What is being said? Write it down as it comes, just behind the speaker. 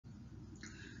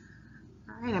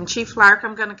All right, I'm Chief Lark.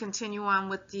 I'm going to continue on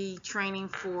with the training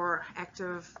for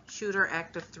active shooter,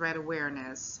 active threat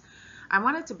awareness. I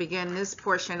wanted to begin this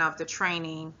portion of the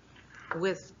training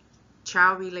with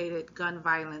child-related gun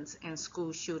violence and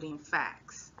school shooting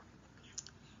facts.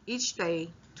 Each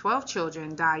day, 12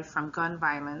 children die from gun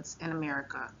violence in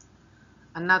America.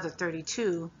 Another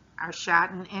 32 are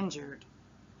shot and injured.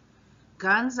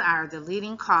 Guns are the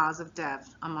leading cause of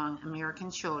death among American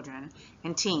children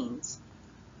and teens.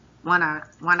 One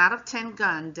out of 10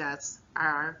 gun deaths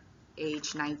are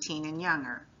age 19 and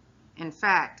younger. In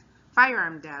fact,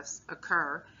 firearm deaths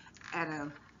occur at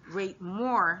a rate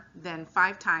more than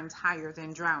 5 times higher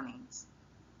than drownings.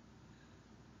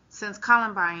 Since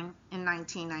Columbine in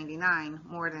 1999,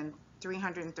 more than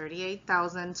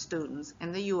 338,000 students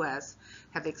in the U.S.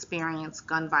 have experienced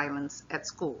gun violence at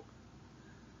school.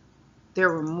 There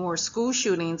were more school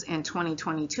shootings in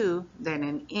 2022 than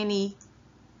in any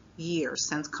year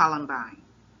since Columbine.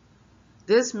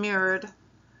 This mirrored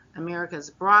America's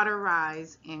broader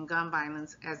rise in gun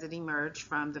violence as it emerged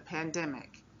from the pandemic.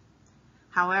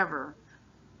 However,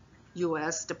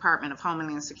 U.S. Department of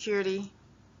Homeland Security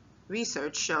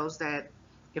research shows that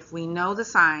if we know the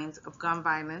signs of gun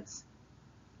violence,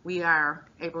 we are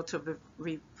able to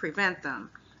prevent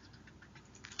them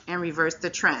and reverse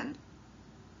the trend.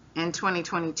 In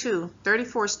 2022,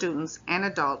 34 students and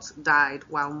adults died,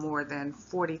 while more than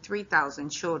 43,000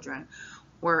 children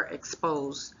were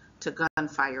exposed to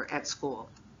gunfire at school.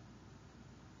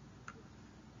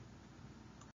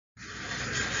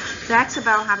 Facts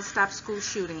about how to stop school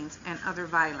shootings and other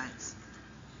violence.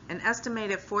 An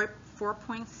estimated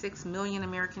 4.6 million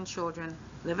American children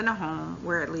live in a home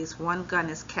where at least one gun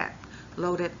is kept,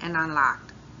 loaded, and unlocked.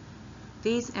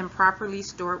 These improperly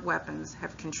stored weapons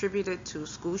have contributed to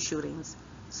school shootings,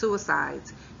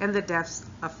 suicides, and the deaths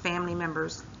of family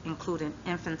members, including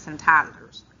infants and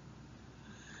toddlers.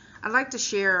 I'd like to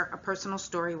share a personal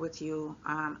story with you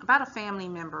about a family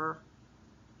member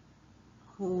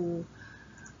who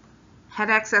had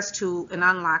access to an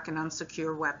unlocked and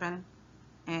unsecure weapon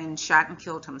and shot and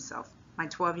killed himself. My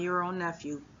 12-year-old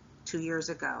nephew, 2 years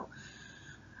ago,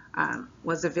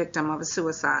 was a victim of a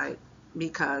suicide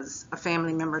because a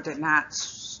family member did not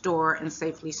store and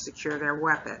safely secure their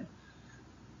weapon.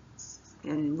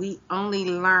 And we only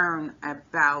learn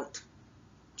about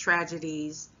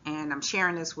tragedies, and I'm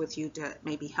sharing this with you to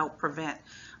maybe help prevent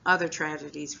other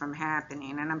tragedies from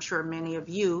happening. And I'm sure many of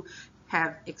you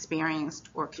have experienced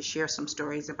or could share some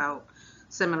stories about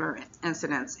similar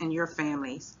incidents in your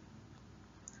families.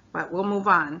 But we'll move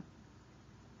on.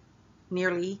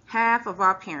 Nearly half of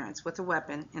all parents with a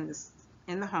weapon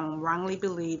in the home wrongly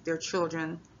believe their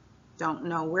children don't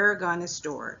know where a gun is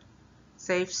stored.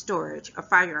 Safe storage of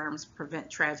firearms prevent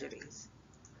tragedies.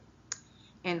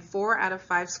 In 4 out of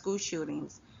 5 school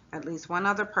shootings, at least one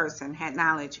other person had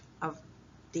knowledge of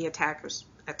the attacker's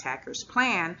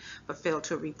plan but failed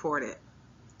to report it.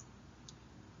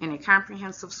 In a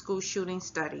comprehensive school shooting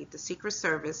study, the Secret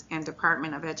Service and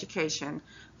Department of Education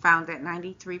found that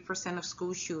 93% of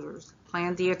school shooters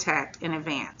planned the attack in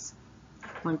advance.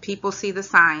 When people see the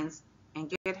signs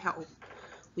and get help,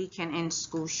 we can end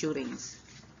school shootings.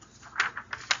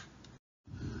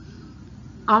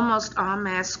 Almost all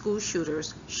mass school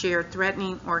shooters share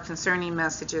threatening or concerning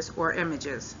messages or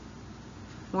images.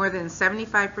 More than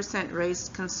 75%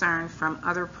 raised concern from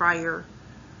others prior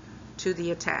to the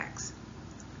attacks.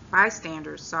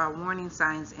 Bystanders saw warning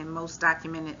signs in most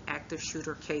documented active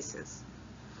shooter cases.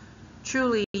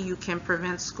 Truly, you can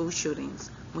prevent school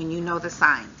shootings when you know the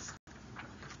signs.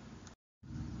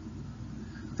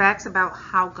 Facts about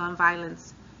how gun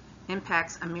violence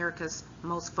impacts America's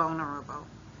most vulnerable.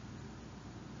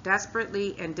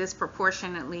 Desperately and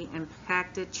disproportionately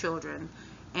impacted children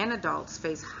and adults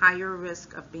face higher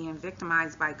risk of being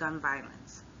victimized by gun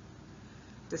violence.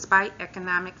 Despite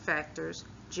economic factors,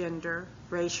 gender,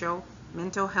 racial,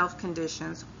 mental health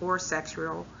conditions, or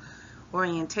sexual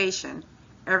orientation,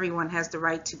 everyone has the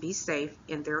right to be safe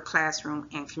in their classroom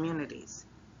and communities.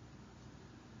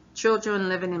 Children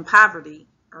living in poverty,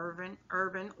 urban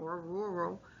or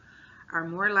rural, are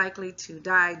more likely to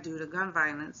die due to gun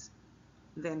violence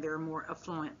than their more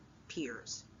affluent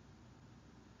peers.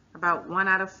 About 1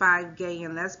 out of 5 gay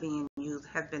and lesbian youth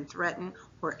have been threatened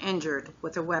or injured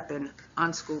with a weapon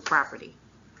on school property.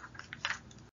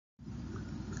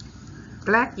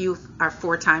 Black youth are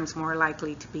 4 times more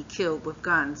likely to be killed with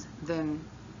guns than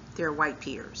their white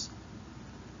peers.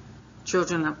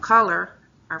 Children of color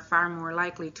are far more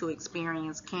likely to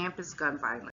experience campus gun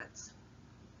violence.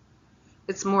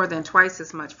 It's more than twice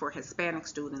as much for Hispanic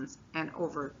students and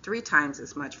over 3 times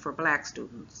as much for Black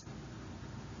students.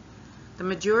 The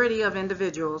majority of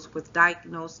individuals with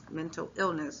diagnosed mental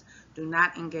illness do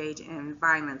not engage in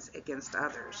violence against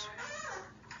others.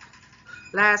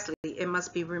 Lastly, it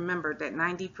must be remembered that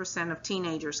 90% of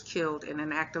teenagers killed in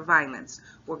an act of violence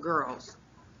were girls.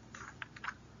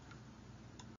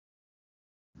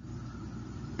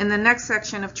 In the next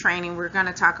section of training, we're going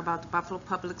to talk about the Buffalo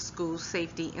Public Schools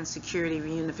Safety and Security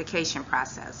Reunification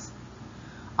process.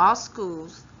 All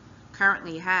schools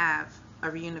currently have a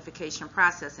reunification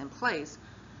process in place,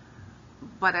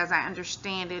 but as I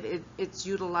understand it, it's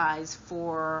utilized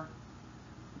for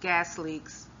gas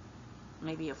leaks,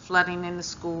 maybe a flooding in the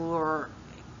school, or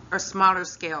a smaller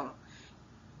scale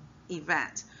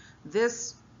event.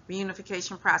 This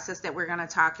reunification process that we're going to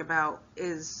talk about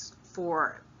is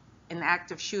for an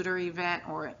active shooter event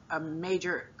or a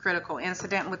major critical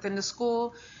incident within the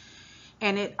school,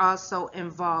 and it also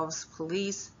involves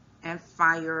police and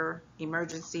fire,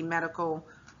 emergency medical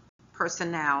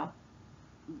personnel,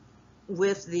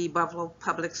 with the Buffalo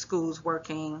Public Schools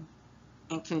working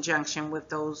in conjunction with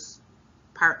those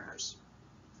partners.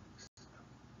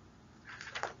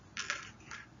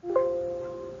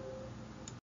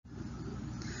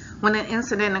 When an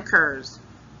incident occurs,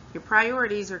 your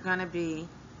priorities are going to be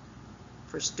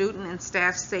for student and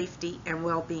staff safety and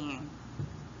well-being,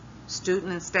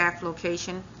 student and staff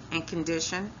location and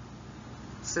condition,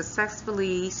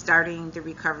 successfully starting the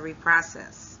recovery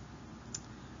process.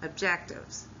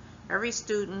 Objectives: every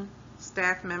student,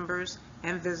 staff members,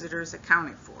 and visitors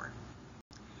accounted for.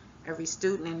 Every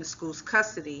student in the school's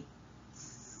custody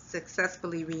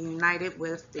successfully reunited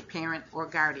with the parent or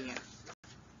guardian.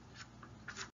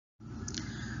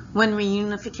 When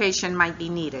reunification might be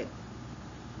needed.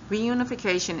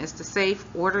 Reunification is the safe,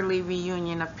 orderly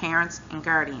reunion of parents and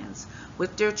guardians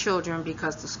with their children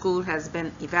because the school has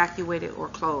been evacuated or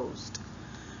closed.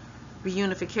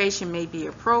 Reunification may be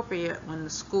appropriate when the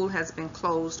school has been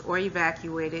closed or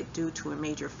evacuated due to a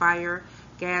major fire,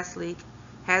 gas leak,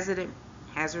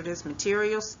 hazardous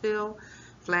material spill,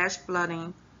 flash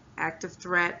flooding, active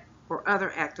threat, or other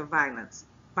act of violence,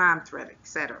 bomb threat,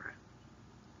 etc.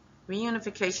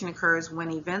 Reunification occurs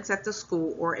when events at the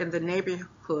school or in the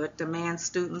neighborhood demand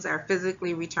students are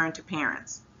physically returned to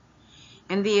parents.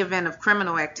 In the event of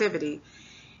criminal activity,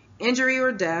 injury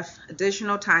or death,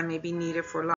 additional time may be needed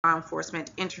for law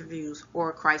enforcement interviews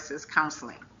or crisis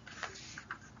counseling.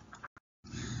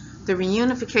 The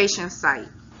reunification site.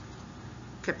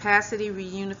 Capacity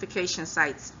reunification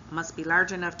sites must be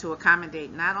large enough to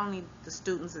accommodate not only the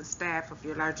students and staff of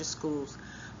your largest schools,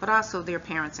 but also their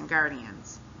parents and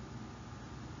guardians.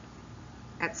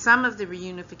 At some of the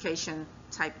reunification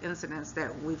type incidents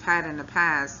that we've had in the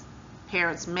past,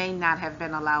 parents may not have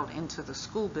been allowed into the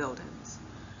school buildings,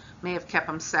 may have kept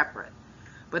them separate.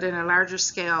 But in a larger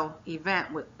scale event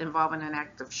involving an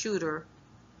active shooter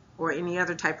or any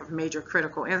other type of major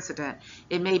critical incident,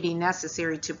 it may be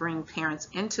necessary to bring parents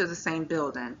into the same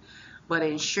building, but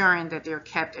ensuring that they're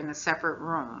kept in a separate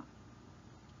room.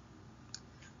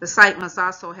 The site must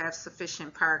also have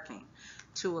sufficient parking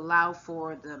to allow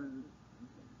for the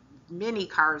many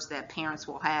cars that parents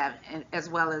will have, as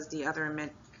well as the other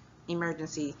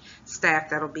emergency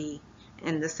staff that'll be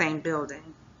in the same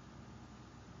building.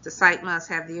 The site must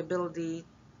have the ability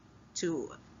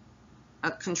to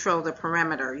control the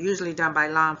perimeter, usually done by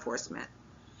law enforcement.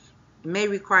 It may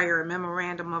require a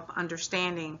memorandum of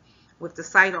understanding with the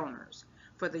site owners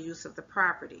for the use of the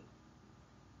property.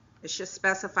 It should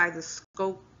specify the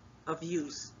scope of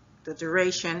use, the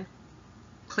duration,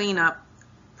 cleanup,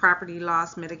 property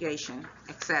loss mitigation,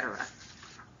 etc.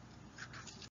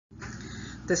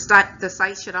 The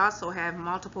site should also have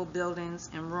multiple buildings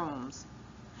and rooms.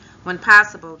 When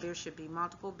possible, there should be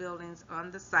multiple buildings on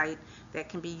the site that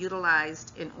can be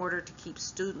utilized in order to keep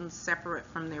students separate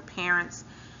from their parents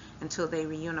until they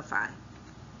reunify.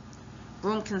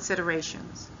 Room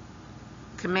considerations.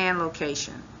 Command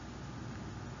location.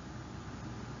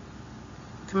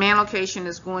 Command location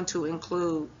is going to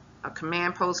include a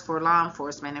command post for law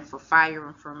enforcement and for fire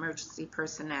and for emergency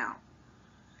personnel.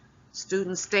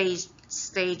 Student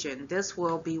staging. This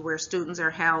will be where students are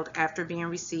held after being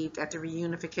received at the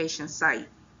reunification site.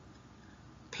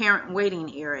 Parent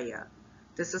waiting area.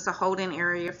 This is a holding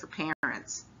area for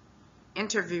parents.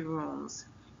 Interview rooms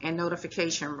and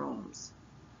notification rooms.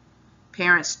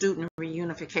 Parent-student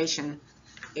reunification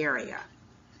area.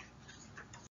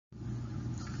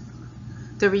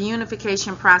 The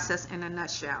reunification process in a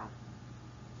nutshell.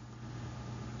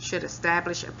 Should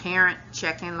establish a parent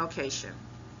check-in location.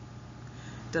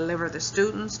 Deliver the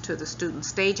students to the student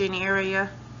staging area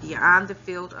beyond the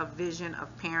field of vision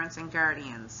of parents and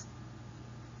guardians.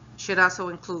 Should also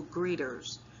include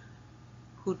greeters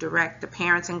who direct the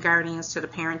parents and guardians to the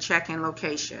parent check-in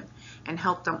location and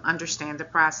help them understand the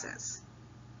process.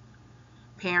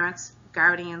 Parents,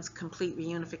 guardians complete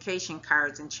reunification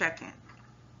cards and check-in.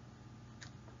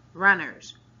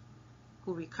 Runners,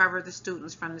 who recover the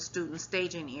students from the student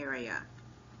staging area.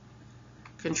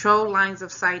 Control lines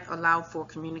of sight allow for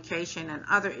communication and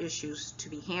other issues to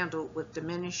be handled with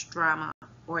diminished drama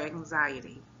or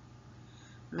anxiety.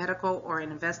 Medical or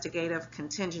investigative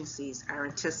contingencies are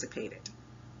anticipated.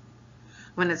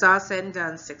 When it's all said and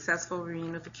done, successful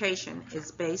reunification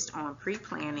is based on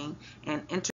pre-planning and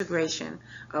integration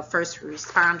of first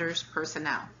responders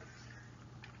personnel.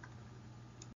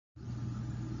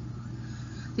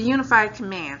 The Unified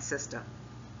Command System.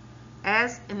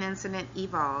 As an incident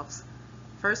evolves,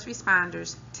 first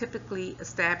responders typically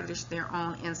establish their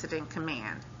own incident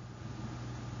command.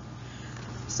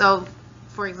 So,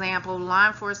 for example, law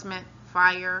enforcement,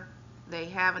 fire, they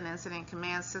have an incident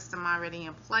command system already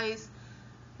in place.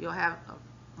 You'll have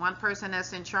one person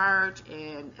that's in charge,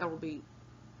 and it will be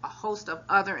a host of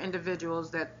other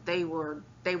individuals that they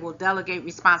will delegate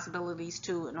responsibilities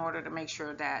to in order to make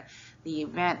sure that the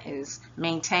event is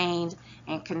maintained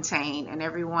and contained and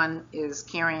everyone is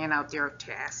carrying out their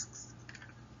tasks.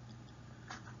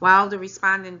 While the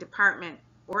responding department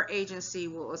or agency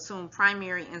will assume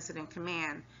primary incident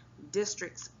command,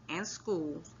 districts and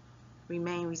schools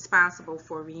remain responsible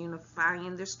for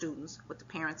reunifying their students with the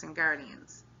parents and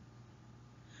guardians.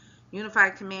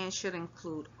 Unified Command should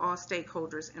include all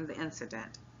stakeholders in the incident.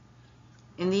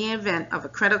 In the event of a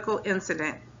critical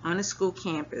incident on a school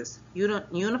campus,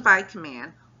 Unified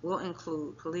Command will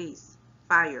include police,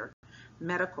 fire,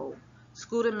 medical,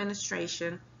 school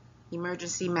administration,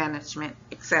 emergency management,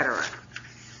 etc.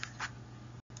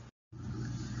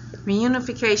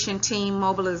 Reunification team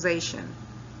mobilization.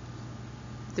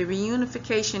 The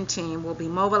reunification team will be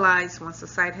mobilized once the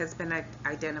site has been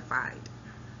identified.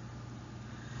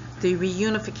 The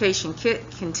reunification kit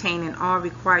containing all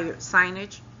required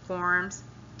signage, forms,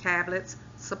 tablets,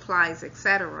 supplies,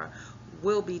 etc.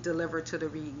 will be delivered to the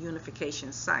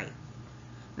reunification site.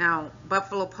 Now,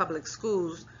 Buffalo Public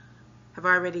Schools have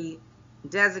already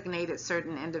designated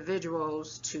certain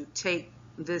individuals to take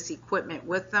this equipment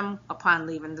with them upon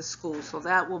leaving the school. So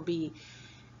that will be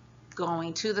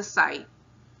going to the site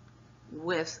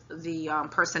with the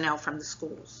personnel from the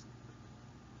schools.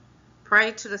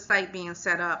 Prior to the site being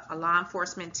set up, a law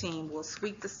enforcement team will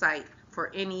sweep the site for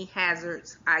any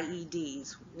hazards,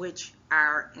 IEDs, which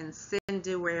are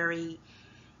incendiary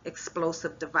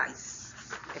explosive device,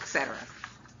 etc.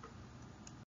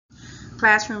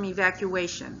 Classroom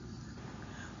evacuation.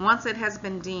 Once it has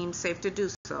been deemed safe to do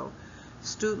so,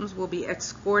 students will be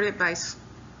escorted by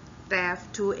staff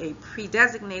to a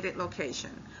pre-designated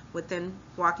location within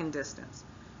walking distance.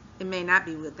 It may not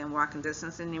be within walking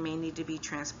distance, and they may need to be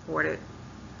transported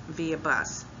via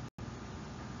bus.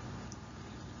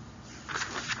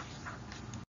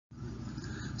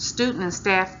 Student and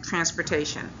staff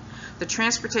transportation. The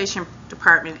transportation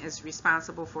department is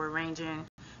responsible for arranging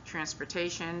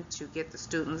transportation to get the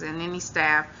students and any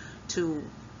staff to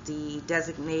the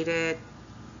designated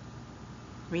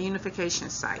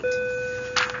reunification site.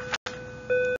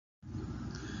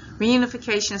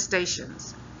 Reunification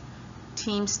stations.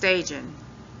 Team staging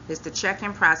is the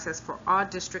check-in process for all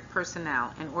district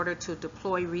personnel in order to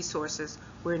deploy resources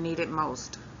where needed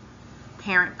most.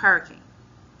 Parent parking.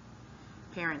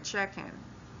 Parent check-in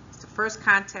is the first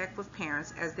contact with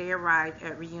parents as they arrive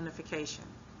at reunification.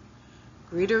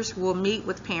 Greeters will meet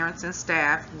with parents and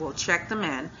staff who will check them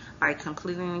in by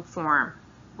completing a form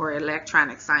or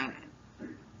electronic sign-in.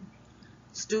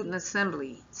 Student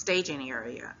assembly staging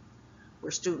area,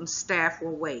 where student staff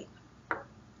will wait.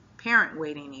 Parent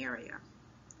waiting area.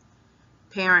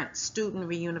 Parent-student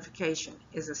reunification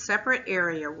is a separate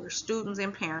area where students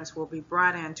and parents will be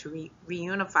brought in to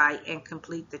reunify and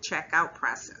complete the checkout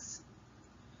process.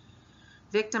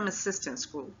 Victim assistance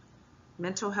group.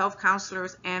 Mental health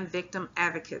counselors and victim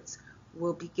advocates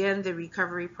will begin the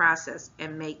recovery process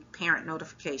and make parent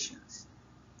notifications.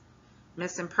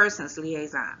 Missing persons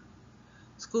liaison.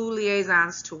 School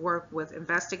liaisons to work with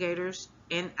investigators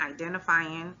in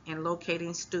identifying and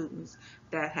locating students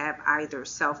that have either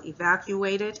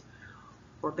self-evacuated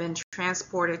or been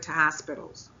transported to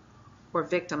hospitals, or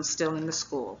victims still in the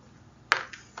school.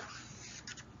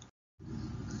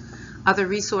 Other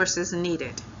resources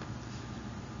needed.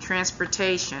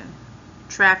 Transportation,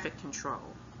 traffic control,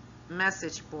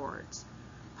 message boards,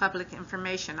 public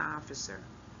information officer,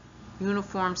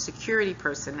 uniformed security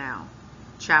personnel,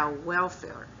 child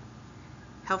welfare,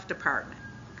 health department,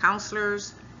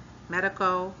 counselors,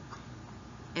 medical,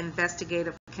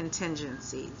 investigative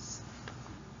contingencies.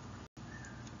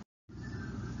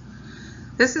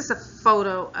 This is a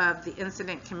photo of the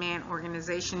Incident Command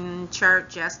Organization chart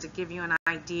just to give you an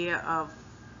idea of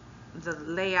the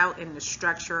layout and the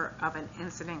structure of an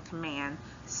incident command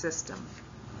system.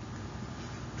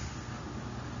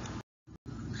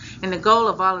 And the goal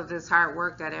of all of this hard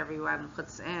work that everyone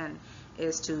puts in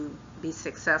is to be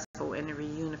successful in the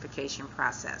reunification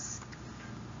process.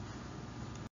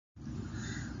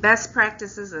 Best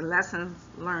practices and lessons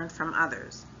learned from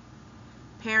others.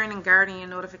 Parent and guardian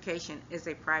notification is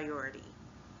a priority.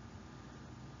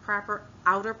 Proper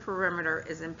outer perimeter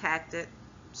is impacted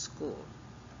school.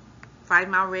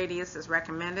 5-mile radius is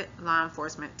recommended. Law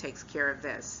enforcement takes care of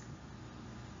this.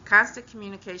 Constant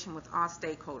communication with all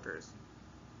stakeholders.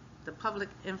 The public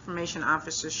information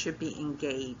officers should be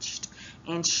engaged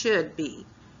and should be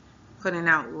putting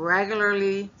out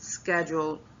regularly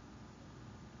scheduled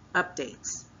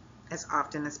updates as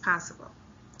often as possible.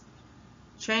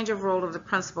 Change of role of the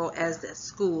principal as the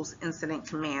school's incident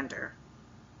commander.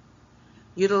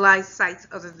 Utilize sites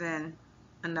other than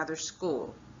another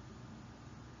school.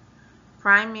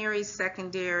 Primary,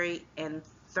 secondary, and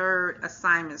third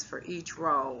assignments for each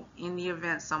role. In the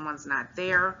event someone's not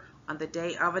there on the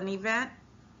day of an event,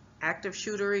 active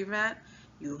shooter event,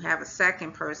 you have a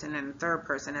second person and a third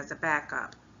person as a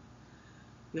backup.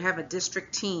 You have a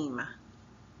district team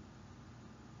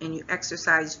and you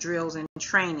exercise drills and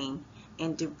training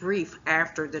and debrief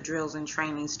after the drills and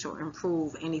trainings to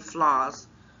improve any flaws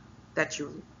that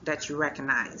you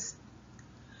recognize.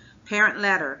 Parent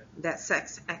letter that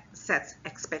sets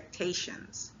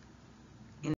expectations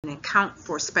and account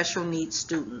for special needs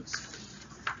students.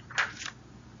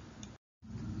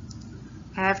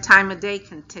 Have time of day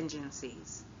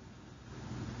contingencies.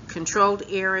 Controlled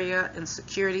area and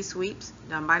security sweeps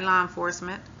done by law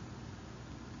enforcement.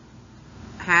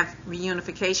 Have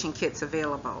reunification kits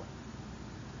available.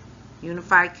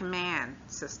 Unified command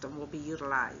system will be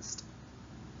utilized.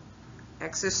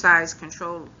 Exercise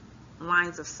control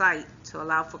lines of sight to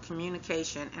allow for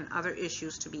communication and other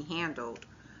issues to be handled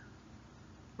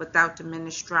without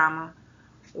diminished drama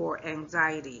or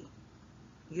anxiety.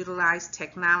 Utilize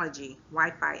technology,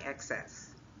 Wi-Fi access.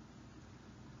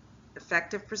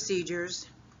 Effective procedures,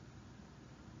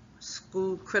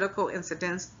 school critical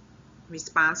incidents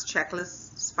response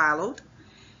checklists followed,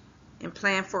 and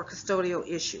plan for custodial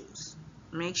issues.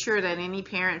 Make sure that any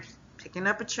parent picking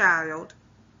up a child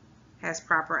has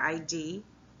proper ID,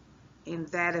 and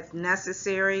that if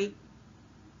necessary,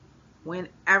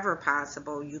 whenever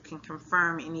possible, you can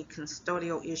confirm any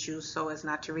custodial issues so as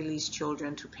not to release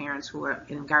children to parents who are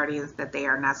in guardians that they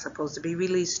are not supposed to be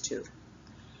released to.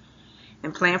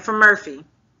 And plan for Murphy.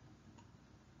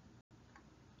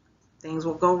 Things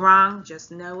will go wrong,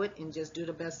 just know it and just do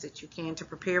the best that you can to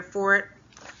prepare for it,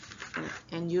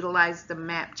 and utilize the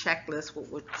MAP checklist,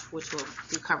 which will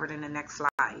be covered in the next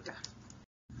slide.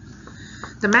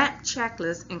 The MAP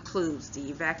checklist includes the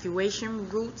evacuation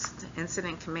routes, the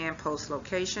incident command post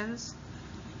locations,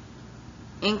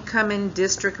 incoming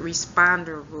district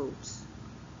responder routes.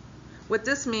 What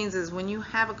this means is when you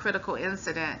have a critical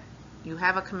incident, you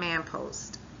have a command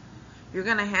post. You're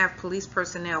going to have police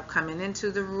personnel coming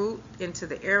into the route, into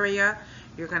the area.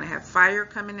 You're going to have fire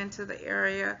coming into the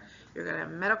area. You're going to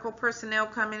have medical personnel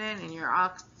coming in, and you're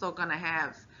also going to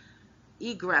have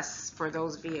egress for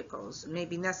those vehicles. It may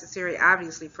be necessary,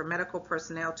 obviously, for medical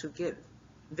personnel to get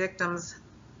victims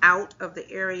out of the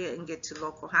area and get to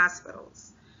local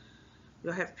hospitals.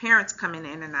 You'll have parents coming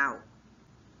in and out.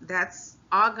 That's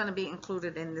all going to be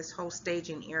included in this whole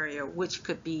staging area, which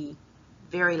could be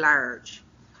very large.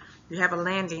 You have a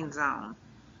landing zone.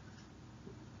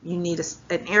 You need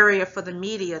an area for the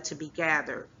media to be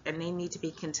gathered, and they need to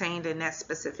be contained in that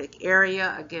specific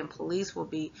area. Again, police will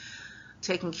be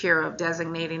taking care of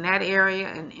designating that area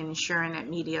and ensuring that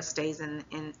media stays in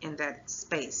that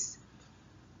space.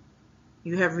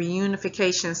 You have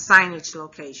reunification signage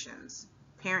locations,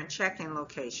 parent check-in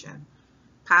location,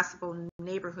 possible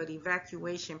neighborhood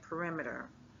evacuation perimeter,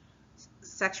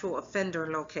 sexual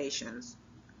offender locations,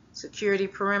 security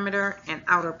perimeter, and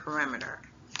outer perimeter.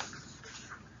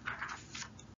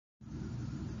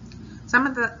 Some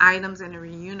of the items in the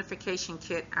reunification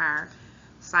kit are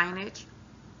signage,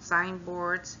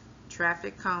 signboards,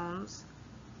 traffic cones,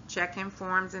 check-in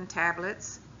forms and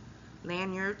tablets,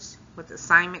 lanyards with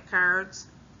assignment cards,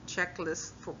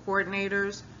 checklists for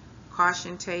coordinators,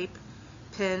 caution tape,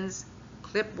 pens,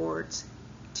 clipboards,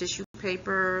 tissue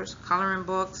papers, coloring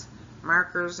books,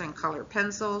 markers and colored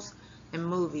pencils, and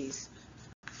movies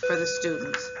for the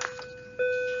students.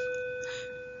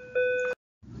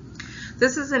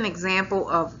 This is an example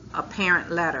of a parent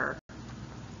letter.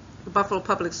 The Buffalo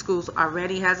Public Schools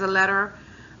already has a letter,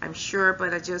 I'm sure,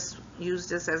 but I just use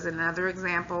this as another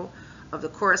example of the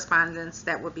correspondence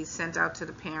that would be sent out to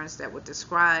the parents that would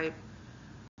describe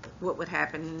what would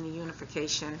happen in the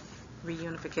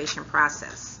reunification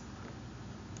process.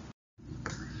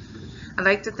 I'd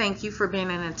like to thank you for being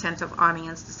an attentive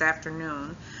audience this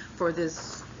afternoon for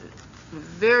this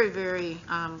very, very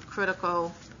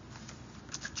critical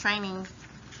training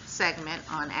segment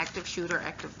on active shooter,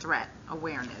 active threat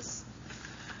awareness.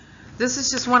 This is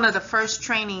just one of the first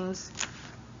trainings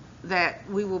that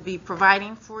we will be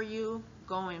providing for you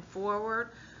going forward.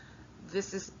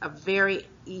 This is a very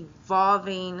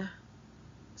evolving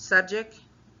subject,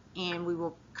 and we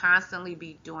will constantly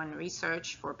be doing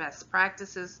research for best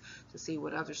practices to see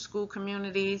what other school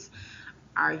communities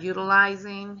are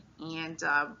utilizing, and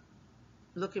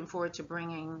looking forward to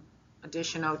bringing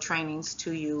additional trainings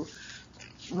to you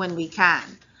when we can.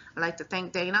 I'd like to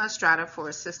thank Dana Estrada for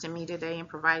assisting me today in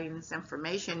providing this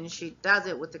information, and she does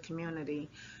it with the community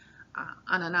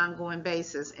on an ongoing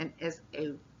basis and is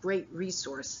a great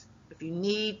resource. If you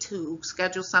need to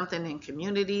schedule something in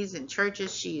communities and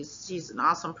churches, she's an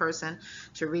awesome person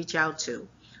to reach out to.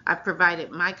 I've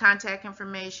provided my contact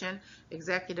information,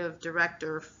 Executive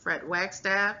Director Fred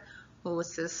Wagstaff, who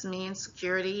assists me in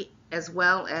security, as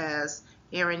well as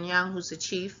Aaron Young, who's the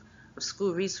Chief of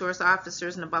School Resource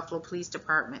Officers in the Buffalo Police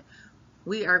Department.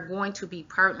 We are going to be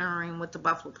partnering with the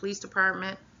Buffalo Police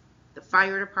Department, the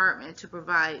Fire Department, to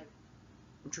provide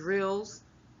drills,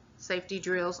 safety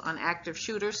drills on active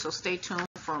shooters, so stay tuned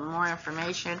for more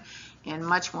information and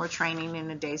much more training in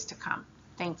the days to come.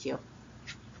 Thank you.